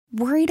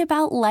Worried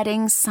about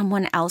letting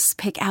someone else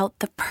pick out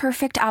the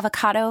perfect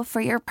avocado for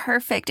your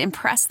perfect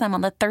impress them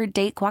on the third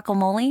date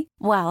guacamole?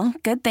 Well,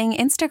 good thing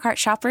Instacart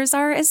shoppers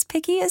are as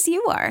picky as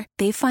you are.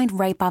 They find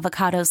ripe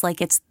avocados like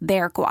it's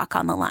their guac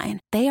on the line.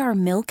 They are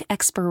milk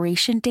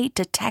expiration date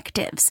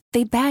detectives.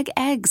 They bag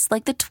eggs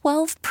like the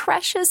 12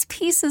 precious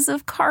pieces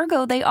of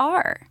cargo they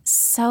are.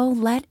 So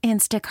let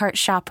Instacart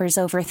shoppers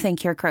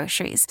overthink your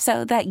groceries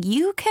so that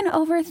you can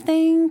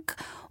overthink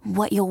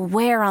what you'll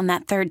wear on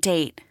that third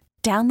date.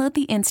 Download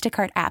the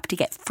Instacart app to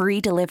get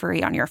free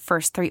delivery on your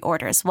first 3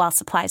 orders while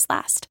supplies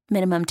last.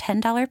 Minimum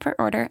 $10 per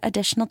order.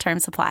 Additional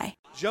terms apply.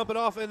 Jumping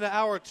off into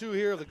hour 2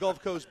 here of the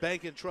Gulf Coast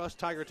Bank and Trust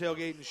Tiger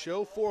Tailgating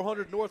Show,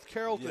 400 North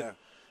Carrollton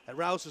at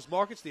Rouse's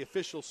Markets, the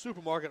official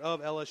supermarket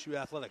of LSU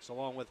Athletics,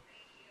 along with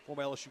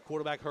former LSU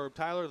quarterback Herb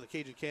Tyler, the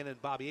Cajun Cannon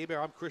Bobby Hebert.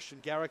 I'm Christian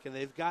Garrick, and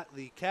they've got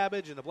the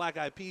cabbage and the black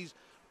eyed peas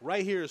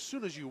right here as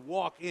soon as you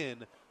walk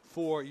in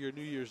for your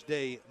New Year's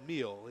Day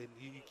meal, and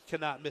you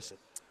cannot miss it.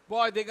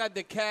 Boy, they got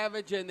the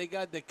cabbage and they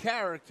got the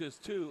characters,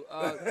 too.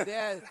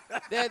 They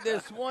had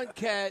this one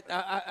cat,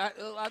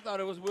 I thought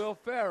it was Will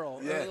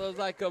Ferrell. Yeah. It was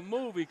like a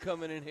movie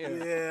coming in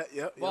here.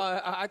 Yeah. Well,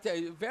 I tell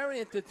you, very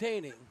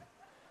entertaining.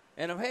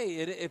 And, hey,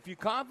 if you're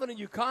confident,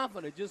 you're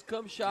confident. Just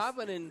come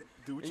shopping and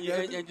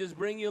just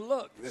bring your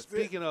look.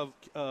 Speaking of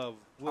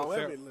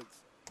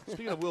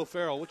Will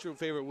Ferrell, what's your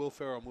favorite Will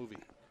Ferrell movie?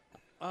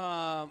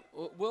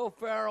 Will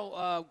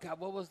Ferrell, God,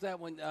 what was that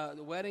one?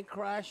 The Wedding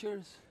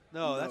Crashers?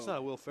 No, that's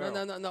not Will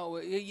Ferrell. No.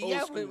 He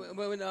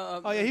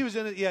was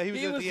in it. Yeah, he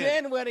was in the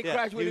end. Wedding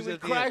Crash when he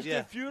would crash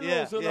the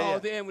funerals and all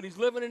that, when he's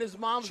living in his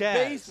mom's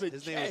basement.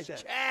 His name was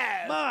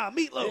Chaz. Mom,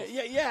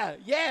 Meatloaf.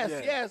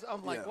 Yes.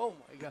 I'm like, oh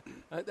my God.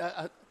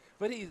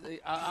 But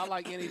I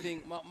like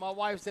anything. My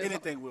wife says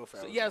anything Will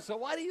Ferrell. So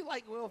why do you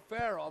like Will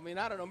Ferrell? I mean,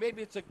 I don't know.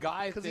 Maybe it's a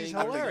guy thing. Because he's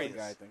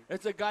hilarious.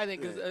 It's a guy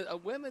thing because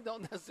women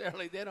don't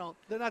necessarily. They're not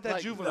that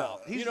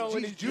juvenile. He's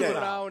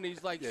juvenile and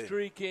he's like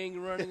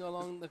streaking, running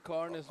along the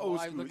car, and his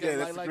wife looking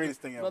that's the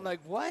greatest thing ever. But like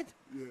what?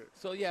 Yeah.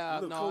 So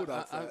I'm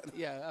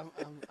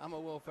a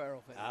Will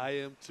Ferrell fan.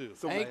 I am too.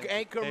 So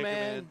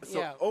Anchorman.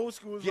 So old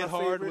school is Get my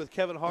Hard favorite. with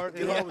Kevin Hart.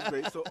 Get Hard was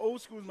great. So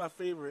old school is my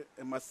favorite,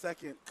 and my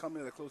second,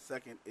 coming in a close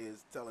second,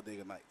 is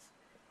Talladega Nights.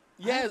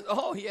 Yes. I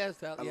like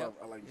Talladega.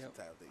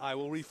 I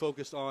will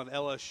refocus on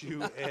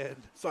LSU and.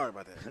 Sorry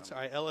about that. That's all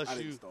right.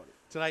 LSU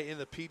tonight in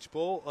the Peach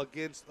Bowl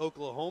against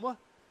Oklahoma.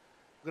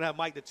 We're going to have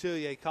Mike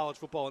Detillier, college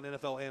football and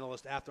NFL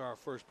analyst, after our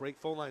first break.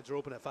 Phone lines are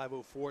open at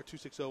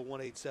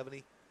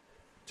 504-260-1870.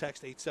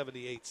 Text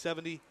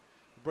 870-870.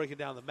 Breaking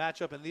down the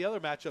matchup. And the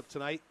other matchup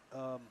tonight,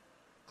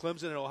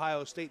 Clemson and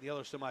Ohio State, the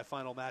other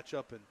semifinal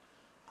matchup. And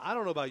I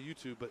don't know about you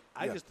two, but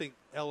I just think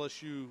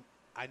LSU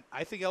 – I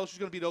think LSU's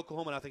going to beat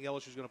Oklahoma, and I think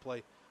LSU's going to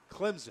play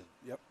Clemson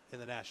in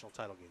the national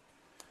title game.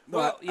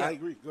 No, I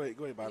agree. Go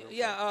ahead, Bob.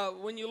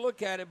 When you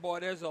look at it, boy,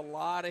 there's a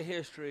lot of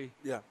history.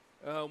 Yeah.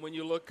 When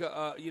you look,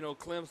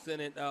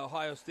 Clemson and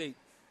Ohio State.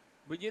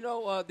 But,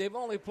 they've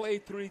only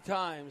played 3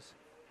 times.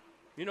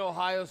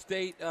 Ohio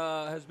State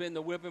has been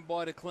the whipping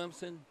boy to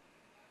Clemson.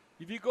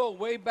 If you go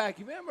way back,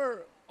 you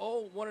remember,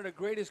 one of the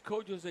greatest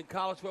coaches in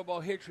college football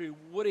history,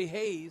 Woody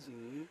Hayes,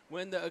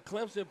 when the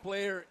Clemson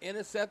player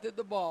intercepted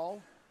the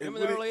ball.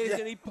 Remember the ladies,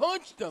 and he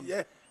punched him.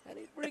 Yeah. And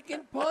he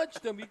freaking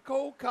punched him. He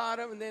cold caught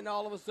him, and then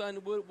all of a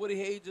sudden, Woody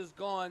Hayes is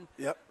gone.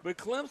 Yep. But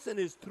Clemson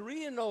is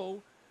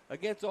 3-0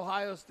 against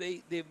Ohio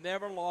State. They've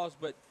never lost.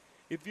 But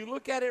if you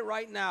look at it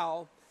right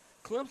now,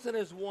 Clemson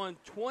has won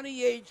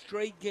 28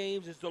 straight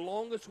games. It's the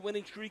longest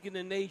winning streak in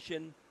the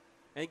nation.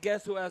 And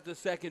guess who has the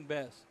second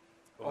best?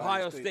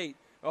 Ohio State.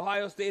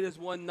 Ohio State has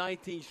won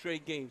 19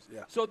 straight games.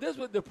 Yeah. So this is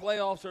what the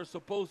playoffs are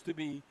supposed to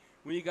be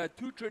when you got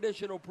 2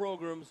 traditional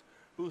programs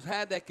who's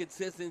had that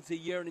consistency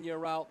year in and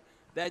year out,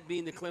 that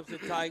being the Clemson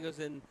Tigers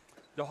and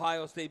the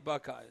Ohio State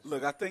Buckeyes.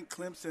 Look, I think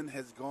Clemson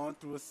has gone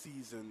through a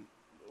season,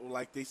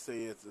 like they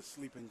say, it's a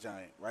sleeping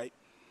giant, right?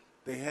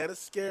 They had a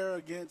scare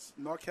against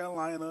North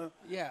Carolina,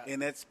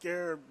 and that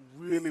scare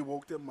really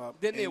woke them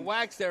up. Then they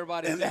waxed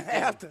everybody. And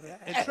after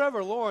that. And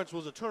Trevor Lawrence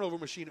was a turnover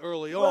machine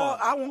early on. Well,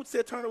 I won't say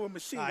a turnover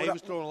machine. He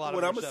was throwing a lot of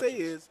What I'm going to say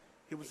interceptions. is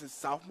it was his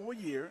sophomore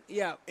year.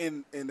 Yeah.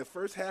 In the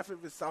first half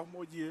of his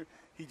sophomore year,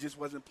 he just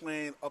wasn't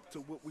playing up to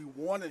what we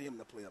wanted him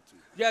to play up to.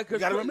 Yeah, you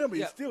got to remember,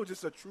 he's still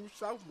just a true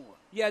sophomore.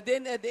 Yeah,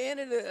 then at the end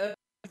of the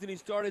season, he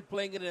started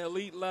playing at an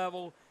elite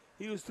level.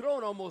 He was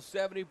throwing almost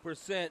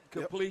 70%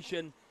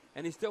 completion,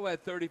 and he still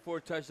had 34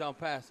 touchdown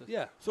passes.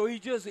 Yeah. So he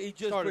just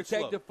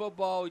protected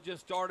football. He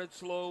just started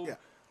slow. Yeah.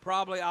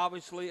 Probably,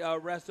 obviously,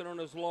 rested on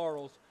his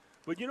laurels.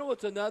 But you know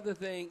what's another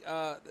thing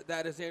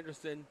that is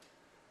interesting,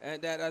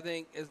 and that I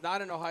think is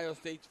not in Ohio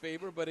State's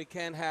favor, but it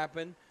can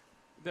happen.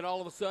 Then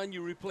all of a sudden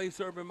you replace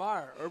Urban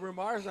Meyer. Urban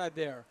Meyer's not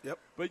there. Yep.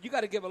 But you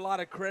got to give a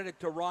lot of credit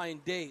to Ryan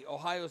Day,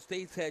 Ohio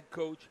State's head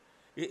coach.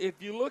 If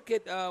you look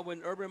at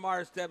when Urban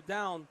Meyer stepped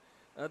down,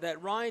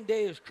 that Ryan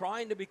Day is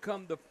trying to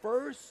become the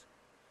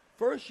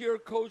first-year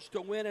coach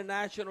to win a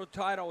national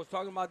title. I was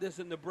talking about this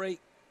in the break.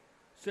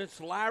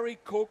 Since Larry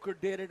Coker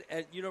did it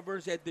at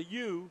the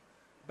U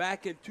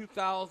back in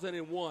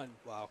 2001.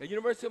 Wow. At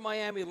University of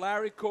Miami,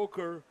 Larry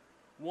Coker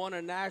won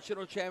a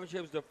national championship.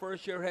 He was the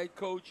first-year head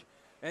coach,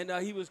 and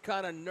he was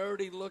kind of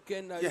nerdy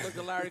looking. You look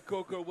at Larry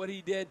Coker, what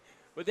he did.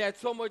 But they had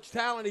so much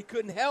talent, he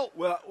couldn't help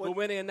but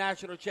winning a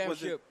national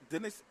championship. Was it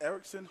Dennis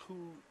Erickson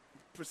who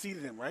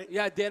preceded him, right?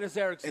 Yeah, Dennis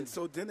Erickson. And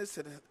so Dennis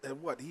had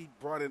what? He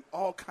brought in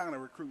all kind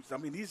of recruits. I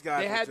mean, these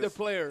guys. They had the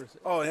players.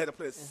 Oh, they had the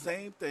players.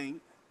 Same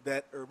thing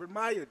that Urban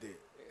Meyer did.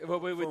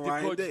 With the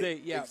coach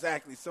Day, yeah.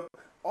 Exactly. So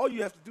all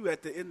you have to do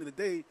at the end of the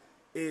day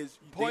is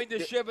point the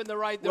ship in the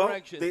right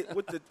direction.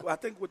 I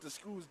think what the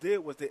schools did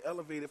was they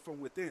elevated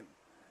from within,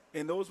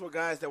 and those were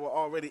guys that were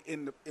already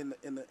in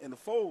the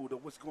fold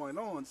of what's going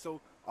on.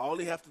 So all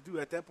they have to do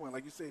at that point,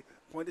 like you say,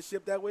 point the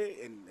ship that way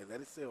and let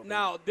it sail.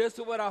 Now, this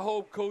is what I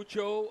hope Coach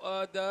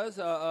O does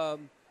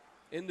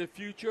in the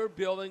future,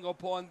 building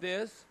upon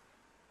this.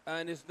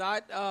 And it's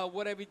not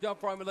what have you done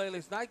for me lately.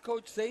 It's not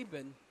Coach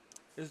Saban.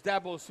 It's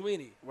Dabo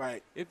Swinney.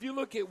 Right. If you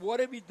look at what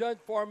have you done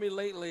for me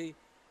lately,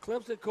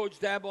 Clemson coach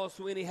Dabo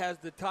Swinney has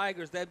the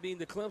Tigers, that being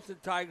the Clemson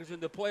Tigers,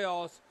 in the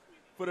playoffs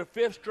for the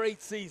 5th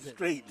straight season.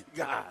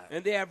 God.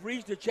 And they have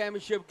reached the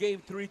championship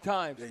game 3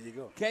 times. There you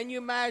go. Can you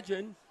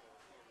imagine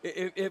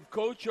if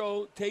Coach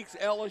O takes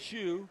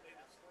LSU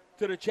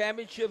to the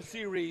championship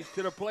series,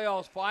 to the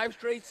playoffs 5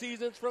 straight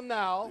seasons from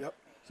now? Yep.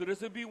 So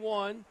this would be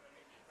 1.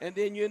 And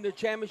then you're in the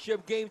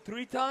championship game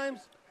 3 times?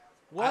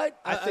 What?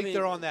 I think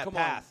they're on that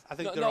path. I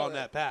think they're on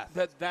that path.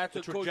 That's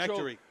the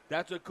trajectory.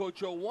 That's what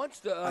Coach O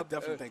wants to. I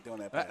definitely think they're on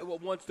that path.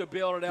 Wants to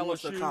build at LSU.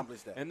 Wants to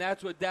accomplish that. And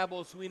that's what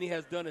Dabo Swinney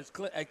has done at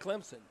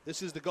Clemson.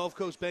 This is the Gulf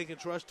Coast Bank and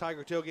Trust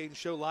Tiger Tailgating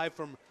Show live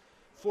from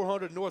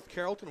 400 North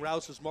Carrollton,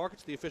 Rouse's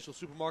Markets, the official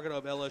supermarket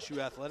of LSU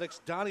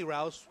Athletics. Donnie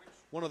Rouse,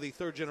 one of the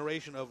 3rd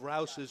generation of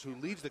Rouses who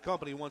leads the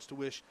company, wants to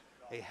wish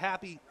a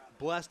happy,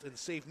 blessed, and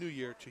safe New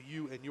Year to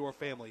you and your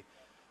family.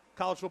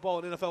 College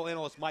football and NFL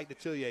analyst Mike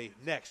Detillier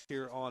next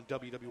here on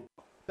WW.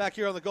 Back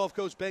here on the Gulf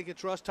Coast Bank and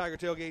Trust Tiger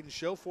Tailgating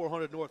Show,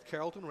 400 North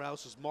Carrollton,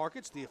 Rouse's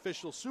Markets, the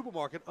official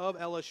supermarket of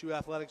LSU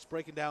Athletics,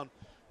 breaking down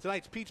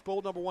tonight's Peach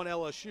Bowl. Number 1,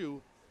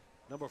 LSU.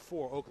 Number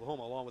 4,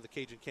 Oklahoma, along with the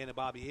Cajun Cannon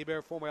Bobby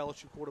Hebert, former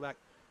LSU quarterback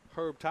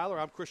Herb Tyler.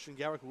 I'm Christian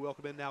Garrick. We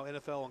welcome in now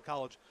NFL and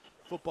college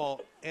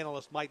football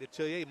analyst Mike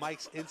Detillier.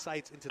 Mike's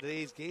insights into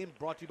today's game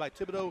brought to you by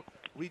Thibodaux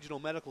Regional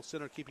Medical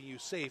Center, keeping you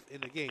safe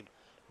in the game.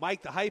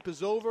 Mike, the hype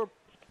is over.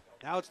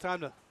 Now it's time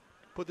to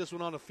put this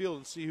one on the field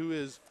and see who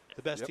is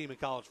the best team in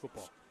college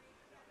football.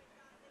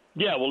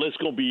 Yeah, well, it's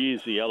going to be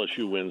easy.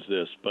 LSU wins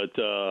this. But,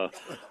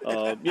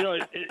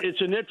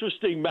 it's an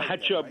interesting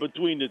matchup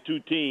between the two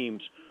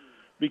teams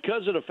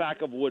because of the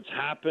fact of what's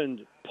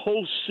happened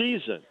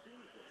postseason.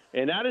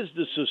 And that is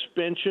the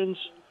suspensions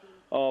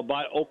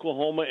by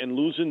Oklahoma and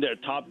losing their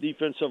top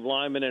defensive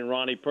lineman and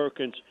Ronnie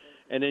Perkins,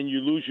 and then you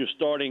lose your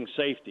starting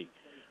safety.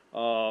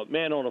 On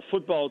a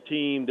football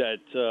team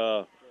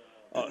that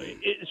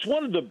it's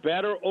one of the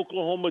better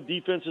Oklahoma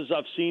defenses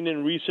I've seen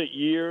in recent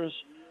years.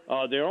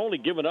 They're only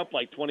giving up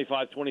like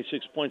 25,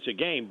 26 points a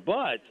game.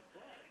 But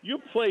you're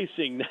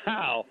placing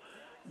now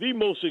the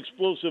most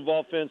explosive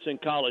offense in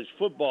college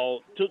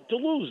football. To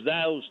lose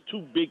those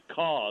 2 big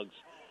cogs,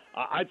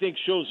 I think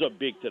shows up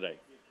big today.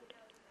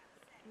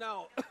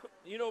 Now,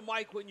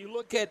 Mike, when you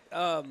look at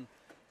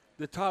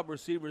the top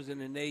receivers in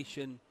the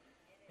nation,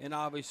 and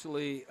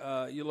obviously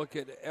you look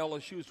at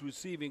LSU's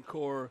receiving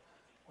core,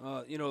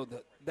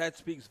 that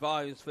speaks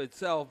volumes for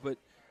itself. But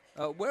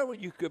where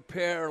would you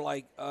compare,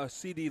 like,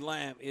 CeeDee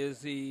Lamb?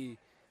 Is he,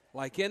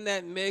 like, in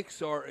that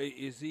mix, or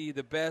is he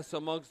the best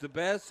amongst the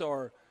best?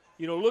 Or,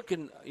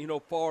 looking,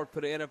 forward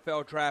for the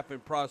NFL draft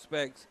and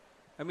prospects.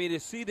 I mean,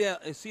 is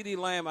CeeDee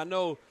Lamb, I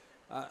know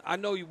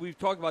we've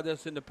talked about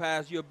this in the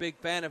past. You're a big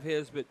fan of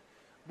his, but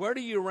where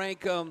do you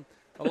rank him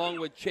along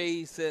with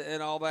Chase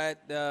and all that,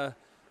 when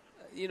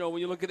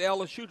you look at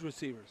LSU's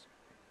receivers?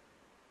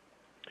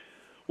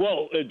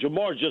 Well,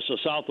 Jamar's just a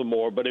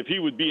sophomore, but if he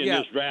would be in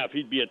this draft,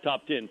 he'd be a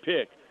top 10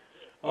 pick.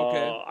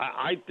 Okay.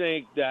 I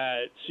think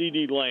that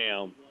CeeDee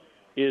Lamb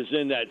is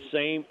in that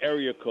same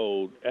area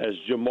code as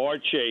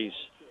Jamar Chase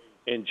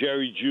and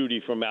Jerry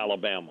Jeudy from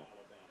Alabama.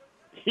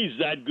 He's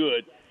that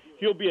good.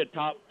 He'll be a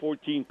top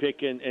 14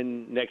 pick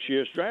in next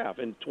year's draft,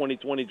 in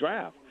 2020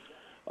 draft.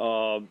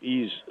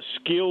 He's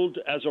skilled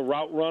as a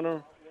route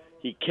runner.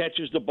 He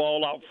catches the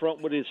ball out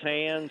front with his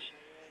hands.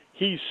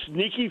 He's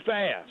sneaky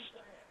fast.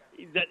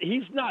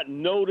 He's not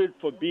noted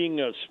for being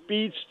a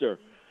speedster,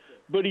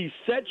 but he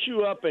sets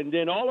you up, and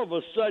then all of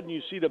a sudden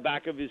you see the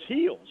back of his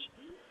heels.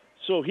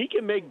 So he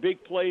can make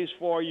big plays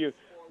for you,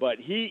 but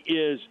he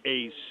is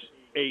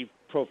a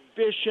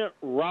proficient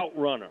route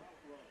runner.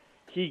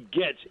 He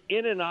gets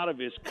in and out of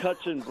his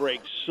cuts and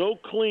breaks so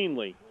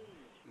cleanly.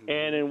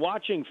 And in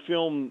watching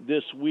film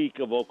this week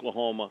of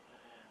Oklahoma,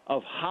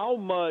 of how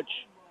much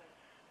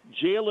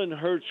Jalen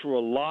Hurts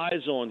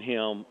relies on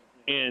him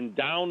in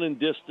down and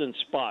distance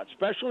spots,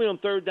 especially on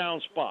 3rd down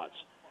spots,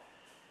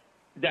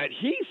 that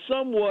he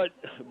somewhat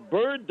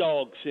bird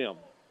dogs him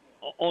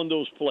on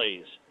those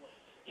plays.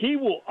 He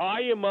will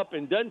eye him up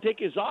and doesn't take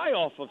his eye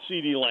off of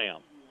CeeDee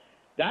Lamb.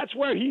 That's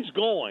where he's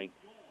going.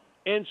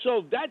 And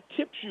so that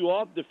tips you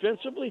off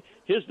defensively.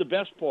 Here's the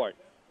best part.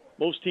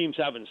 Most teams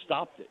haven't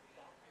stopped it.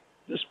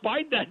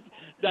 despite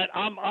that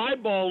I'm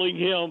eyeballing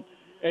him,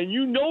 and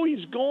you know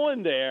he's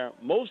going there.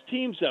 Most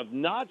teams have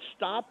not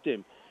stopped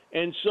him,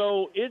 and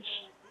so it's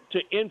to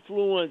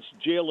influence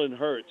Jalen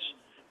Hurts.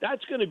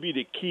 That's going to be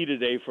the key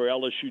today for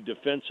LSU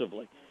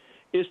defensively,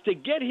 is to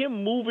get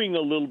him moving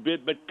a little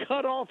bit, but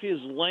cut off his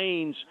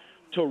lanes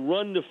to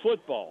run the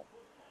football.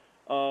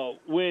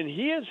 When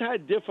he has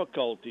had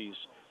difficulties,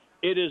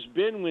 it has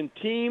been when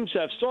teams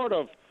have sort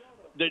of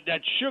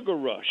that sugar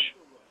rush,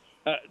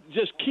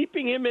 just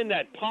keeping him in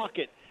that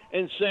pocket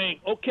and saying,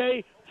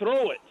 okay,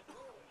 throw it.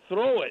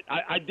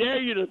 I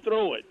dare you to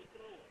throw it.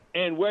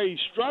 And where he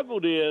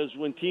struggled is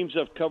when teams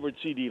have covered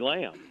C.D.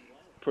 Lamb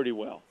pretty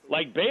well,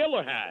 like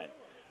Baylor had.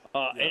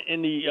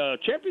 In the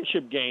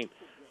championship game,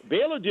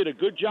 Baylor did a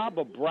good job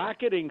of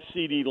bracketing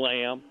C.D.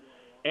 Lamb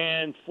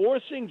and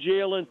forcing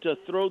Jalen to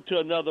throw to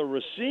another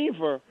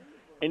receiver,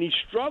 and he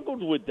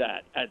struggled with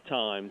that at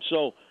times.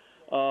 So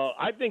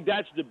I think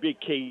that's the big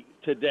key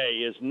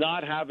today, is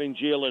not having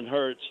Jalen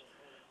Hurts.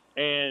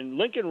 And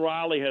Lincoln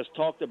Riley has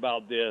talked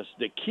about this.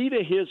 The key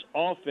to his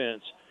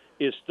offense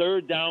is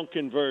third down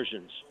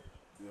conversions.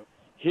 Yep.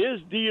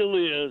 His deal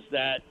is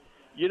that,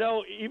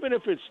 even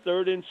if it's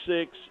 3rd and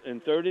 6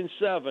 and 3rd and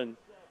 7,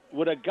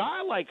 with a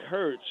guy like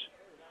Hurts,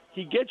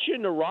 he gets you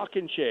in the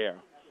rocking chair.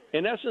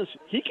 In essence,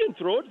 he can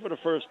throw it for the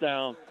first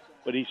down,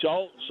 but he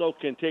also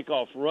can take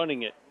off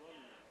running it.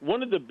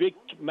 One of the big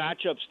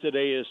matchups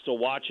today is to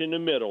watch in the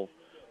middle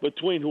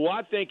between who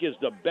I think is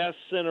the best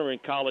center in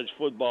college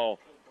football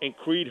and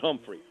Creed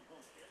Humphrey.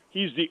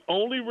 He's the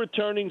only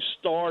returning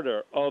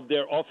starter of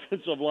their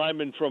offensive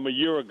lineman from a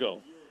year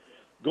ago,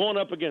 going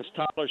up against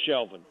Tyler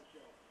Shelvin.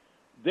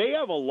 They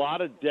have a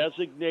lot of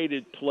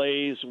designated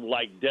plays,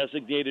 like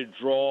designated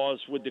draws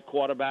with the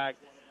quarterback,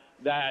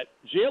 that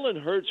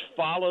Jalen Hurts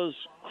follows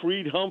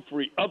Creed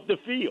Humphrey up the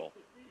field.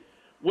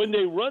 When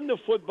they run the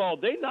football,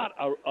 they're not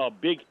a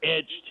big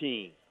edge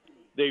team.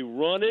 They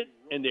run it,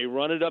 and they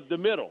run it up the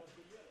middle.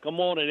 Come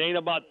on, it ain't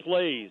about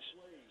plays.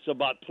 It's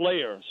about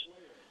players.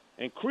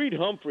 And Creed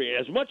Humphrey,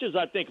 as much as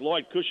I think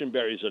Lloyd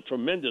Cushenberry is a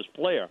tremendous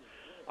player,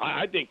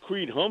 I think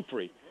Creed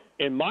Humphrey,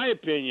 in my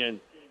opinion,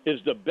 is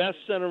the best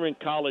center in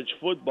college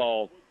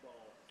football.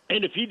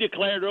 And if he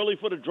declared early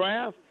for the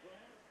draft,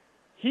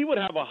 he would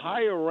have a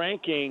higher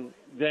ranking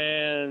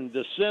than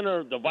the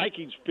center the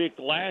Vikings picked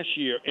last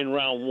year in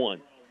round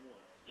 1.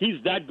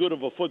 He's that good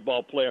of a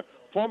football player.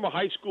 Former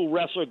high school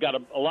wrestler, got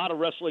a lot of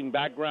wrestling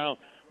background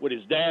with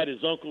his dad,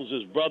 his uncles,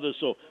 his brothers.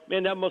 So,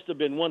 man, that must have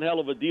been one hell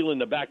of a deal in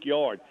the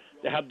backyard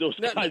to have those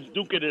guys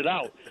duking it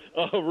out,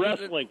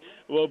 wrestling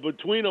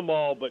between them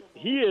all. But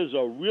he is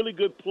a really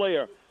good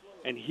player,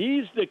 and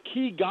he's the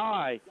key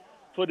guy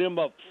for them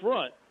up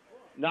front,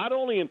 not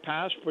only in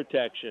pass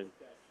protection,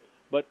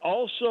 but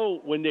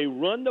also when they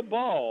run the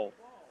ball,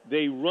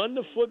 they run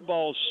the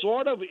football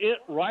sort of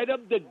right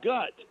up the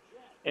gut,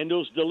 and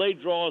those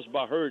delayed draws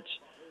by Hurts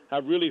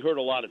have really hurt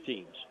a lot of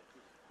teams.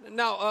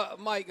 Now,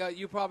 Mike,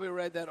 you probably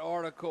read that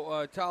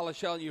article, Tyler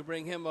Shelvin, you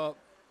bring him up,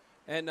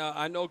 and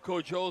I know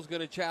Coach O's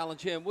going to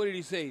challenge him. What did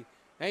he say?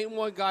 Ain't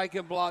one guy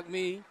can block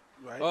me.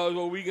 Right.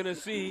 Well, we're going to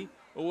see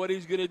what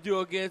he's going to do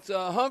against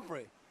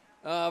Humphrey.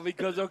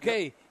 Because,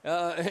 okay,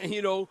 who's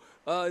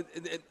going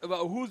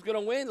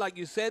to win? Like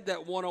you said,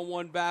 that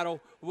one-on-one battle.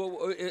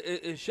 Well,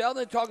 is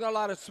Sheldon talking a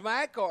lot of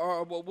smack,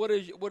 or what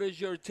is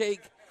your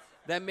take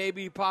that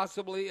maybe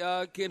possibly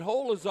can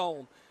hold his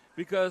own?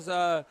 Because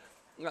I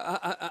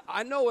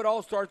know it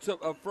all starts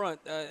up front,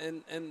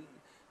 and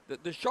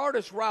the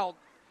shortest route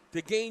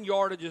to gain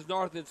yardage is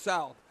north and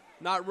south,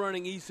 not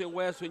running east and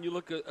west when you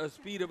look at the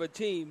speed of a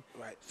team.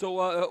 Right.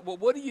 So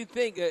what do you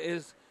think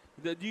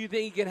do you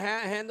think he can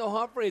handle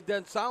Humphrey? It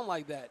doesn't sound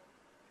like that.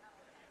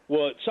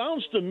 Well, it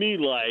sounds to me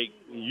like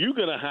you're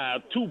going to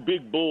have two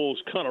big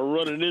bulls kind of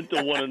running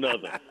into one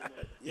another.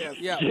 Yes.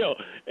 Yeah.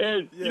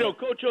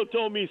 Coach O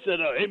told me, he said,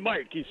 hey,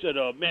 Mike, he said,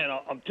 man,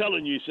 I'm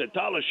telling you, he said,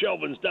 Tyler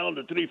Shelvin's down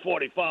to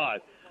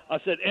 345. I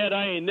said, Ed,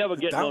 I ain't never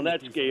getting on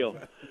that scale.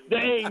 There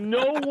ain't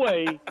no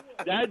way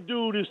that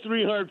dude is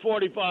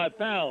 345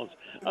 pounds.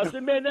 I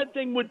said, man, that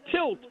thing would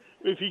tilt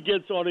if he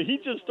gets on it. He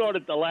just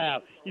started to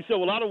laugh. He said,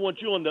 well, I don't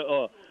want you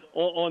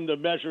on the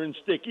measuring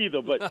stick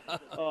either. But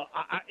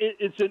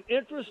it's an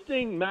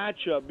interesting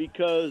matchup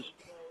because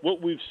what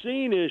we've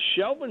seen is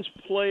Shelvin's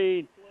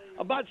played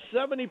about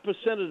 70%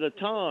 of the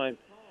time,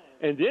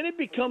 and then it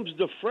becomes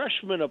the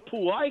freshman of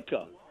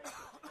Puaika.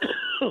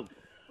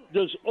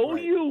 Does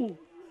OU,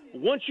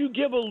 once you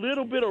give a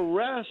little bit of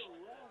rest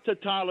to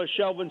Tyler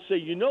Shelvin, say,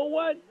 you know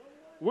what,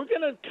 we're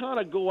going to kind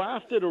of go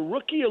after the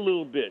rookie a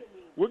little bit.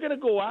 We're going to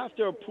go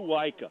after a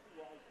Puaika.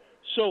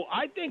 So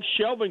I think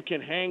Shelvin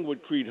can hang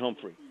with Creed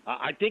Humphrey.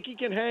 I think he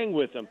can hang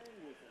with him.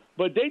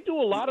 But they do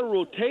a lot of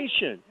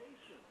rotation.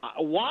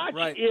 Watch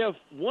if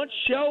once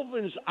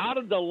Shelvin's out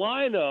of the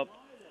lineup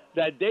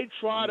that they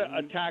try to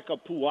attack a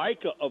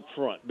Puaika up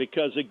front.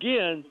 Because,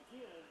 again,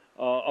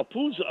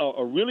 Apu's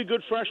a really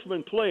good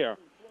freshman player,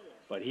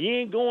 but he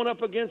ain't going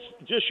up against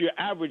just your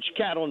average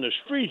cat on the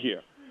street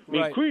here. I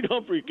mean, Creed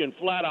Humphrey can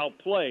flat-out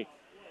play.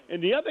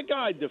 And the other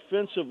guy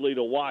defensively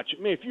to watch,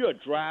 I mean, if you're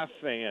a draft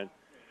fan,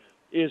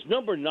 is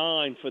number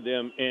 9 for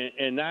them,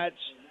 and that's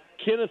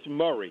Kenneth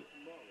Murray.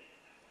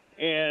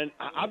 And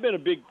I've been a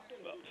big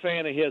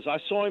fan of his. I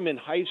saw him in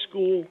high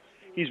school.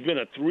 He's been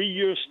a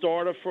 3-year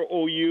starter for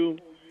OU.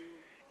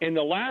 In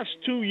the last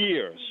 2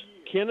 years,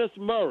 Kenneth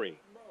Murray,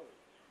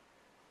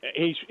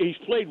 he's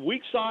played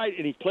weak side,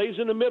 and he plays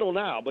in the middle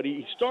now, but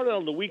he started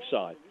on the weak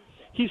side.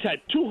 He's had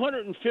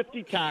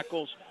 250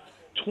 tackles,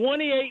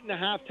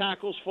 28.5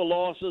 tackles for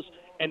losses,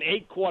 and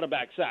 8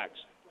 quarterback sacks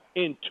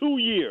in 2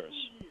 years.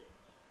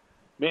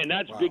 Man,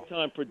 that's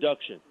big-time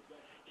production.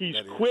 He's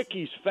quick.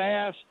 He's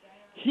fast.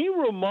 He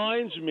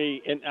reminds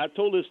me, and I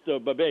told this to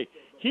Babe,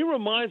 he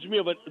reminds me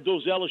of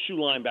those LSU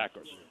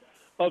linebackers,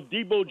 of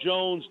Debo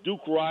Jones,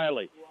 Duke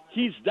Riley.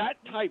 He's that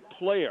type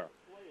player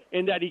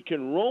in that he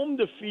can roam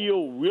the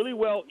field really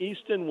well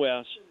east and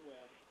west.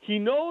 He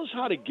knows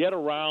how to get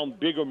around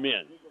bigger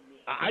men.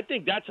 I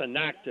think that's a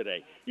knack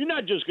today. You're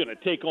not just going to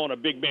take on a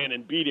big man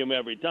and beat him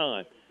every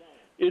time.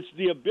 It's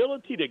the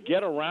ability to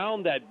get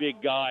around that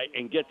big guy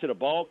and get to the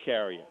ball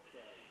carrier.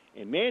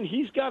 And, man,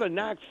 he's got a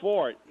knack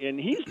for it. And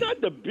he's not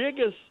the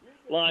biggest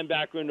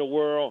linebacker in the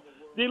world.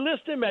 They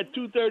list him at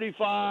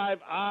 235.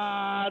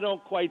 I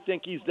don't quite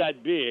think he's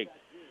that big.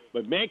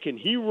 But, man, can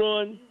he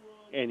run?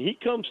 And he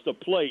comes to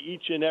play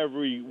each and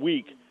every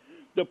week.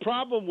 The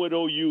problem with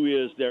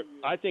OU is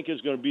I think is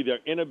going to be their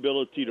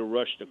inability to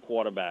rush the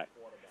quarterback.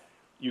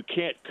 You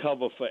can't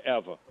cover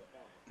forever.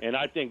 And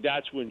I think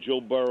that's when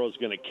Joe Burrow is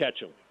going to catch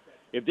him.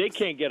 If they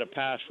can't get a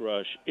pass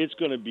rush, it's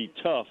going to be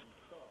tough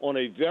on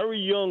a very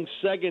young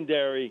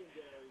secondary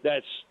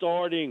that's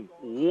starting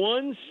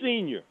one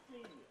senior.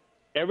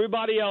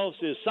 Everybody else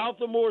is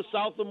sophomore,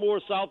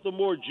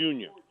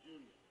 junior.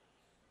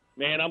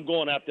 Man, I'm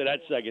going after that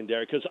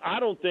secondary because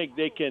I don't think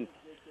they can,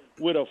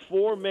 with a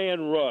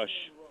 4-man rush,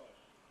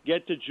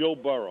 get to Joe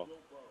Burrow.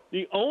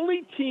 The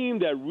only team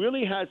that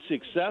really had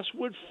success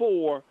with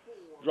 4,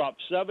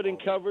 dropped 7 in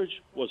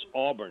coverage, was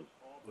Auburn.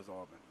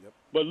 Yep.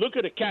 But look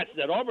at the cats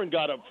that Auburn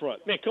got up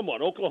front. Man, come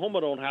on,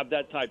 Oklahoma don't have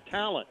that type of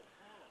talent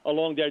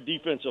along their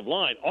defensive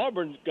line.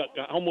 Auburn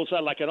almost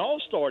had like an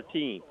all-star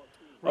team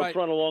up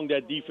front along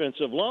that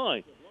defensive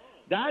line.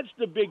 That's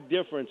the big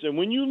difference. And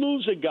when you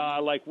lose a guy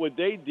like what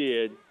they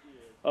did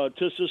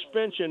to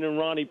suspension in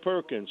Ronnie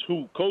Perkins,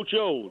 who Coach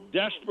O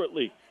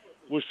desperately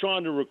was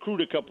trying to recruit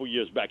a couple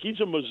years back. He's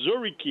a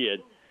Missouri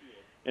kid.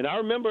 And I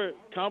remember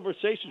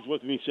conversations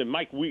with him. He said,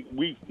 Mike,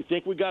 we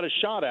think we got a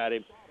shot at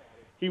him.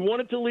 He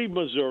wanted to leave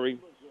Missouri,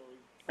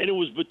 and it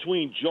was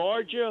between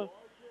Georgia,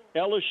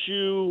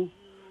 LSU,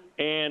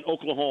 and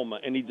Oklahoma.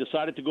 And he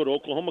decided to go to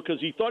Oklahoma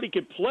because he thought he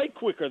could play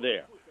quicker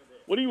there.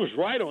 Well, he was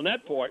right on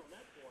that part.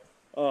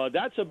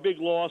 That's a big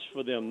loss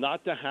for them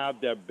not to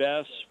have their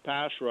best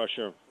pass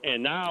rusher.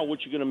 And now what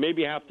you're going to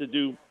maybe have to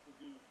do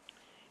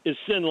is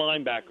send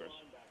linebackers.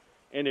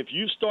 And if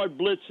you start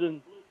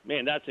blitzing,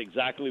 man, that's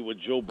exactly what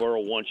Joe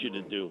Burrow wants you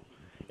to do.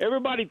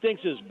 Everybody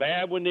thinks it's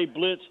bad when they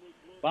blitz.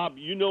 Bob,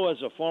 you know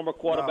as a former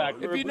quarterback.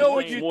 If you know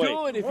what you're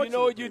doing, you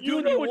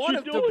want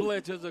him to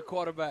blitz as a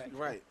quarterback.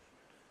 Right.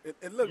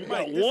 And look, you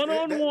Mike, got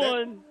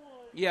one-on-one.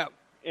 Yeah.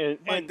 And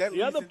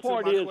the other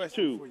part is,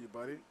 too,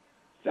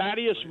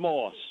 Thaddeus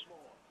Moss.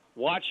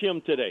 Watch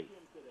him today.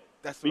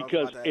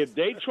 Because if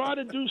they try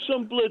to do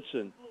some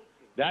blitzing,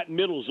 that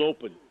middle's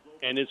open,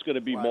 and it's going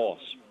to be Moss.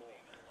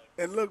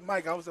 And look,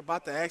 Mike, I was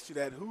about to ask you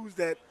that. Who's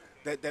that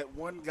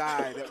one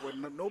guy that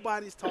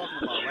nobody's talking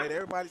about, right?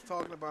 Everybody's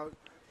talking about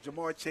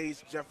Jamar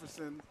Chase,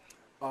 Jefferson,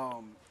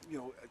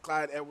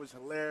 Clyde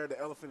Edwards-Helaire, the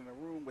elephant in the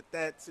room with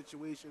that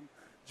situation,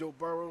 Joe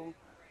Burrow.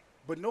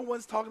 But no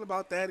one's talking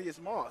about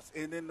Thaddeus Moss.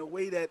 And then the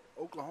way that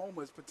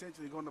Oklahoma is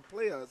potentially going to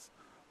play us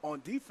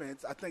on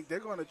defense, I think they're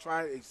going to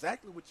try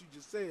exactly what you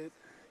just said,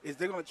 is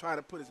they're going to try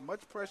to put as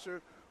much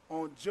pressure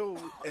on Joe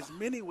as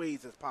many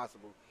ways as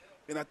possible.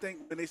 And I think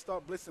when they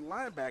start blitzing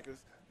linebackers,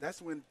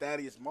 that's when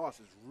Thaddeus Moss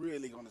is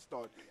really going to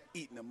start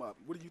eating them up.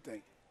 What do you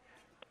think?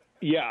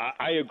 Yeah,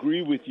 I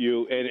agree with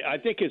you, and I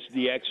think it's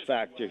the X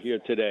factor here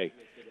today.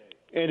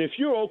 And if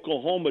you're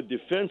Oklahoma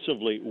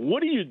defensively,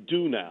 what do you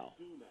do now?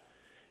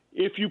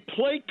 If you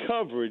play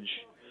coverage,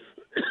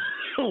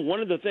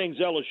 one of the things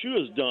LSU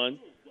has done,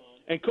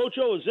 and Coach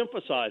O has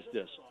emphasized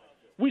this,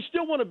 we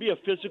still want to be a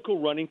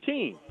physical running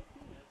team.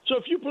 So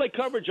if you play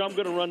coverage, I'm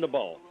going to run the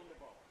ball,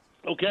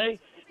 okay?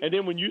 And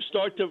then when you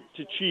start to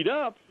cheat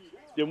up,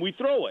 then we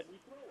throw it.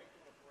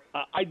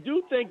 I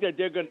do think that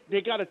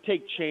they got to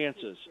take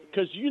chances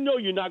because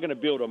you're not going to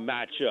be able to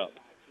match up.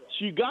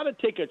 So you got to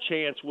take a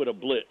chance with a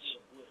blitz.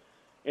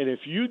 And if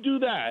you do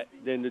that,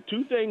 then the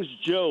two things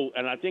Joe,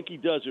 and I think he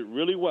does it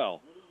really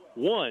well.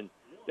 One,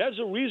 there's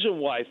a reason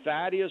why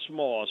Thaddeus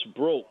Moss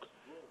broke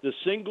the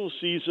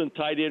single-season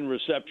tight end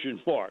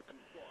reception mark.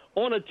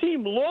 On a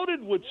team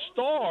loaded with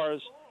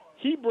stars,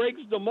 he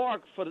breaks the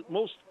mark for the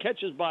most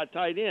catches by a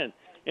tight end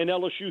in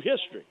LSU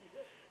history.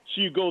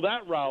 So you go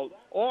that route,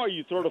 or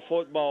you throw the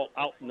football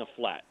out in the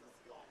flat.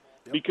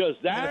 Because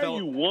there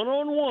you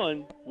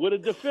one-on-one with a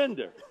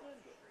defender.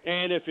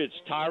 And if it's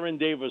Tyron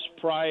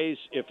Davis-Price,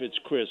 if it's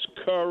Chris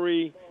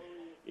Curry,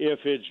 if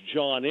it's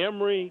John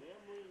Emery,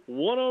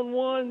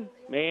 one-on-one,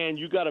 man,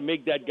 you got to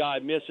make that guy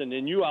miss, and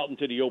then you out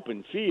into the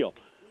open field.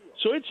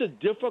 So it's a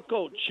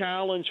difficult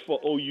challenge for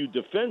OU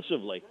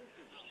defensively.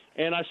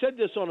 And I said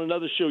this on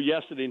another show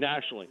yesterday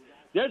nationally.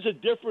 There's a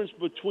difference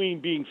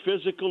between being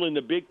physical in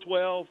the Big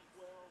 12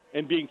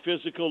 and being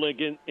physical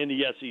again in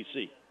the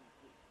SEC.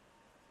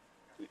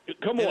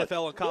 Come on.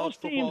 NFL and college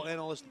football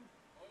analyst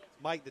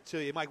Mike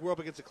Detillier. Mike, we're up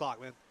against the clock,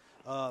 man.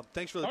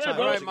 Thanks for the time.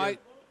 All right, Mike.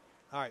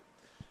 All right.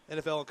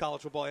 NFL and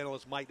college football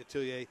analyst Mike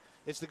Detillier.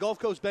 It's the Gulf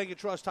Coast Bank &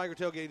 Trust Tiger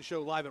Tailgating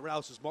Show live at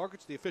Rouse's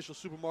Markets, the official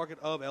supermarket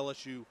of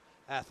LSU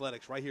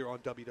Athletics, right here on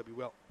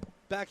WWL.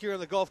 Back here on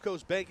the Gulf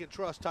Coast Bank &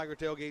 Trust Tiger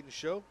Tailgating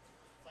Show.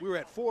 We were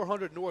at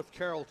 400 North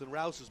Carrollton,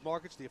 Rouse's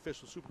Markets, the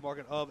official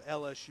supermarket of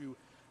LSU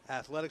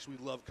Athletics. We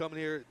love coming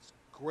here. It's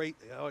great.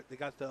 They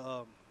got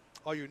the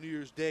all your New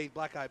Year's Day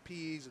black-eyed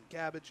peas and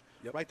cabbage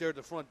right there at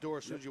the front door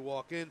as soon as you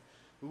walk in.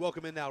 We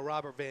welcome in now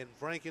Robert Van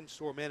Franken,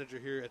 store manager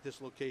here at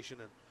this location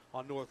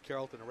on North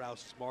Carrollton and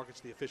Rouse's Markets,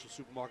 the official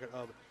supermarket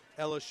of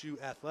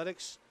LSU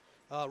Athletics.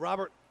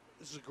 Robert,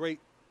 this is a great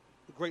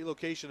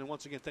location, and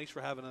once again, thanks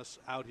for having us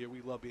out here.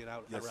 We love being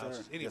out at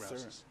Rouse's.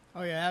 Rouse's.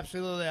 Oh, yeah,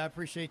 absolutely. I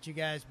appreciate you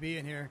guys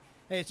being here.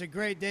 Hey, it's a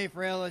great day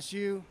for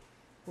LSU.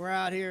 We're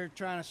out here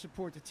trying to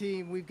support the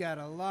team. We've got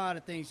a lot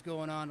of things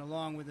going on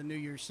along with the New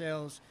Year's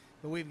sales,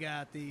 but we've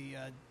got the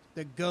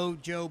Go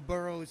Joe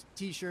Burrows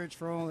T-shirts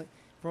for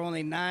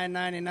only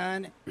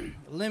 $9.99.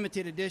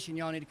 Limited edition.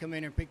 Y'all need to come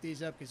in here and pick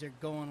these up because they're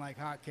going like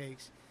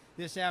hotcakes.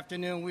 This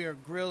afternoon, we are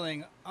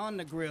grilling on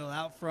the grill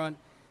out front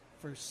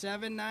for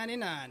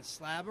 $7.99,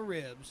 slab of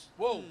ribs.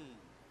 Whoa.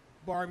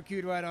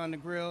 Barbecued right on the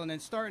grill. And then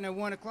starting at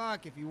 1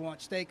 o'clock, if you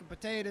want steak and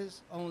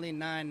potatoes, only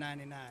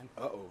 $9.99.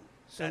 Uh-oh.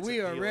 So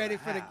we are ready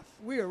for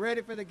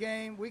the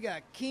game. We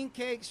got king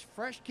cakes,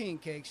 fresh king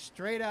cakes,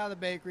 straight out of the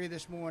bakery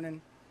this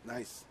morning.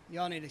 Nice.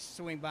 Y'all need to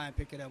swing by and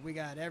pick it up. We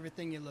got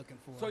everything you're looking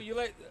for. So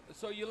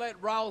you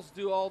let Rouse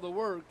do all the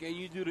work and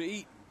you do the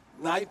eating.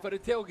 Right, for the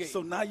tailgate.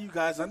 So now you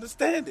guys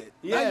understand it.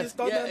 Yes, now you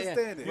start to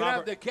understand it. You don't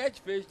have to catch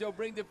fish. They'll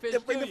bring the fish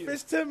to you.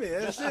 Fish to me.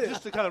 That's it.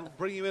 Just to kind of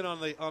bring you in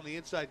on the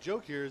inside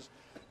joke here is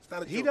It's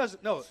not a he joke.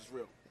 doesn't no. This is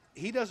real.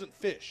 He doesn't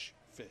fish.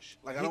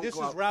 Like, I don't this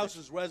go is out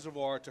Rouse's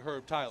reservoir to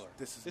Herb Tyler.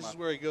 This is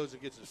where he goes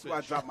and gets his This is where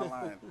I fish. drop my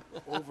line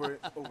over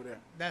there.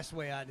 That's the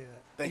way I do it.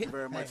 Thank you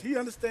very much. He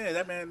understands.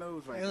 That man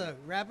knows right Hey, now. look,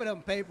 wrap it up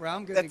in paper.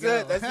 I'm good That's to go.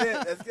 it.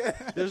 That's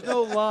it. There's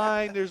no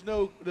line. There's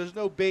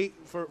no bait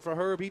for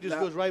Herb. He just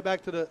goes right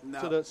back to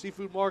the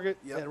seafood market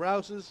at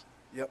Rouse's.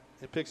 Yep.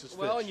 And picks his fish.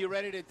 Well, and you're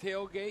ready to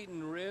tailgate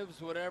and ribs,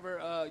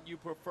 whatever you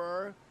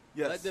prefer.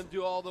 Yes. Let them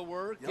do all the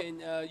work,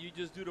 and you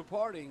just do the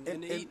partying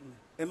and the eating.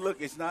 And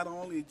look, it's not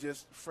only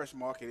just fresh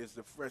market. It's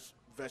the fresh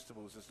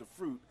vegetables. It's the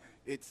fruit.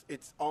 It's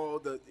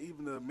all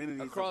even the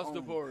amenities across of the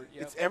home. board.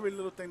 Yep. It's every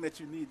little thing that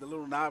you need. The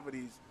little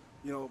novelties.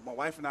 You know, my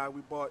wife and I,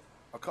 we bought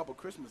a couple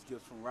Christmas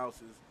gifts from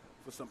Rouse's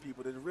for some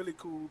people. They're really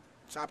cool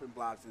chopping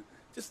blocks and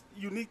just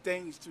unique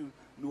things to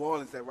New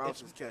Orleans that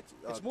Rouse's catches.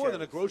 It's more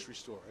than a grocery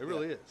store. It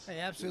really is. Hey,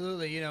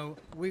 absolutely. You know,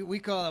 we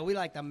call it, we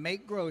like to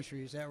make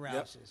groceries at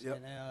Rouse's.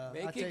 Yep.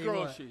 And, making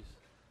groceries.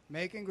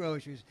 Making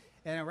groceries.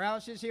 And at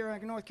Rouse's here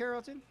in North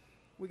Carrollton,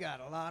 we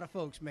got a lot of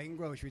folks making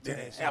groceries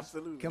today. Yeah,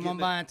 absolutely. Come on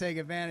by and take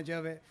advantage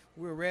of it.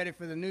 We're ready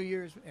for the New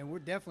Year's, and we're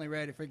definitely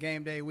ready for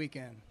game day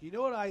weekend. You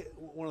know what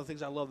one of the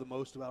things I love the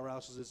most about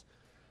Rouse's is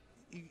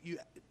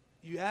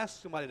you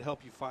ask somebody to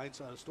help you find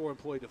something, a store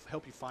employee to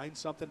help you find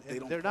something,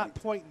 and they're not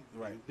pointing.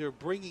 Right. They're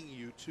bringing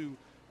you to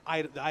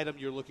the item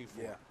you're looking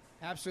for. Yeah.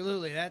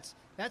 Absolutely.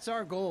 That's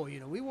our goal. You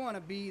know, we want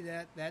to be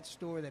that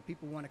store that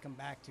people want to come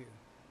back to.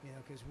 You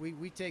know, because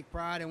we take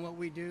pride in what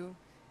we do,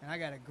 and I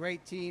got a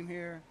great team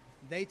here.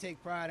 They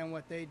take pride in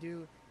what they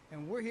do,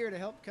 and we're here to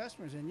help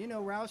customers. And you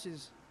know,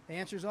 Rouse's, the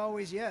answer is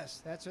always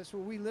yes. That's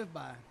what we live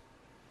by.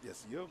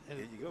 Yes, you. And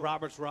there you go.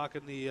 Robert's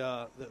rocking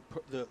the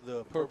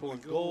purple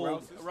and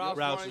gold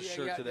Rouse's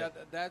shirt today.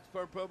 That's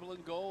for purple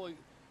and gold.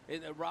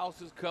 In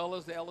Rouse's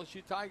colors, the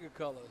LSU Tiger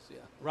colors. Yeah.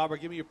 Robert,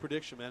 give me your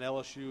prediction, man.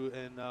 LSU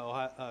and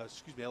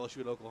LSU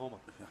at Oklahoma.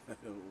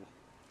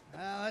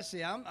 Let's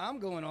see. I'm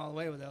going all the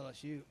way with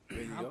LSU.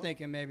 I'm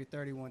thinking maybe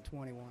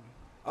 31-21.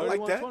 I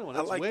like that. 31-21. I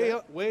That's like way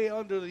that. Way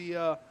under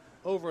the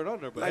over and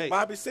under. But like hey,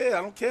 Bobby said,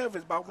 I don't care if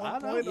it's about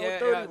 1 point or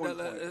 31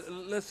 points.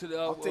 Listen,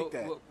 I'll take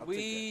that.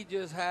 We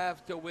just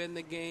have to win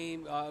the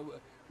game.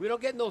 We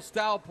don't get no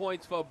style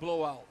points for a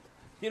blowout.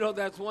 You know,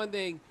 that's one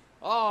thing.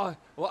 Oh,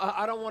 well,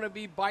 I don't want to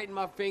be biting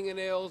my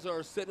fingernails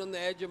or sitting on the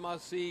edge of my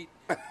seat.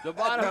 The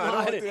bottom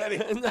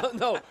line,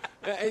 no.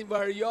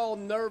 Where you're all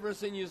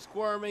nervous and you're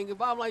squirming. The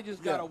bottom line,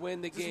 just got to win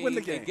the game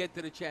and get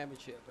to the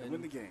championship. And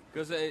win the game.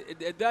 Because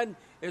it doesn't.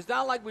 It's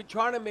not like we're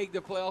trying to make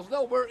the playoffs.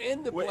 No, we're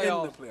in the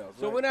playoffs.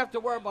 So we don't have to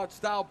worry about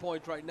style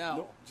points right now.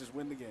 Nope, just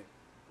win the game.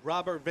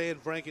 Robert Van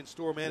Franken,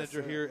 store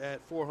manager here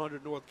at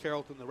 400 North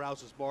Carrollton, the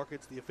Rouse's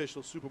Markets, the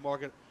official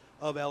supermarket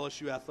of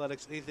LSU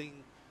Athletics.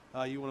 Anything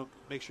you want to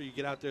make sure you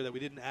get out there that we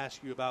didn't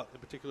ask you about, in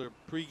particular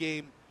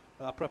pregame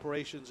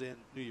preparations and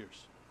New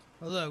Year's?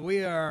 Well, look,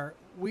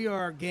 we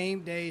are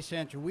game day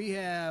central. We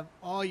have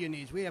all your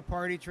needs. We have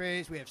party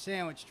trays. We have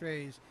sandwich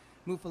trays.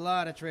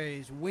 muffaletta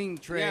trays, wing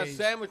Yeah, trays.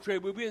 sandwich tray.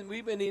 We've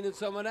been eating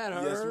some of that,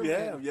 Yes, Herb. we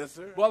have. Yes,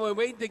 sir. Well, we're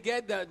waiting to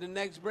get the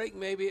next break,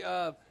 maybe.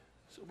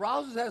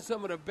 Rouse's has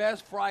some of the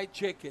best fried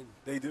chicken.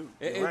 They do.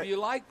 If You're right. you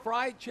like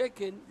fried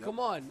chicken, come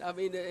on. I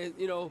mean,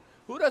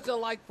 who doesn't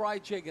like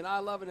fried chicken? I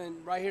love it,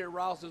 and right here,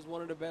 Rouse is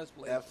one of the best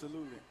places.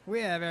 Absolutely. We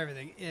have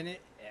everything, and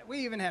we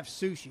even have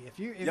sushi. If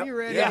Yep. you're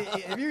ready, Yeah.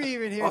 if you're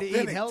even here to eat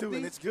Authentic, healthy, too,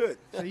 and it's good.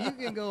 so you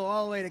can go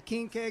all the way to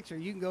King Cakes or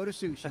you can go to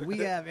sushi. We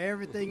have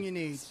everything you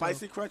need.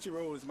 Spicy crunchy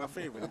roll is my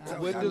favorite. I'm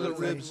telling When you, I do the love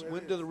ribs? it.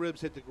 When do the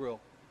ribs hit the grill?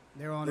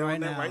 They're on They're right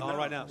on there now. right now. On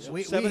right now. So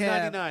We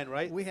 $7.99,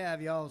 right? We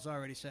have y'all's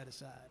already set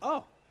aside.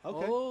 Oh,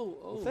 okay. Oh.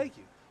 Well, thank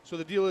you. So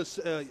the deal is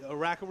a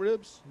rack of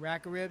ribs.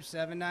 Rack of ribs,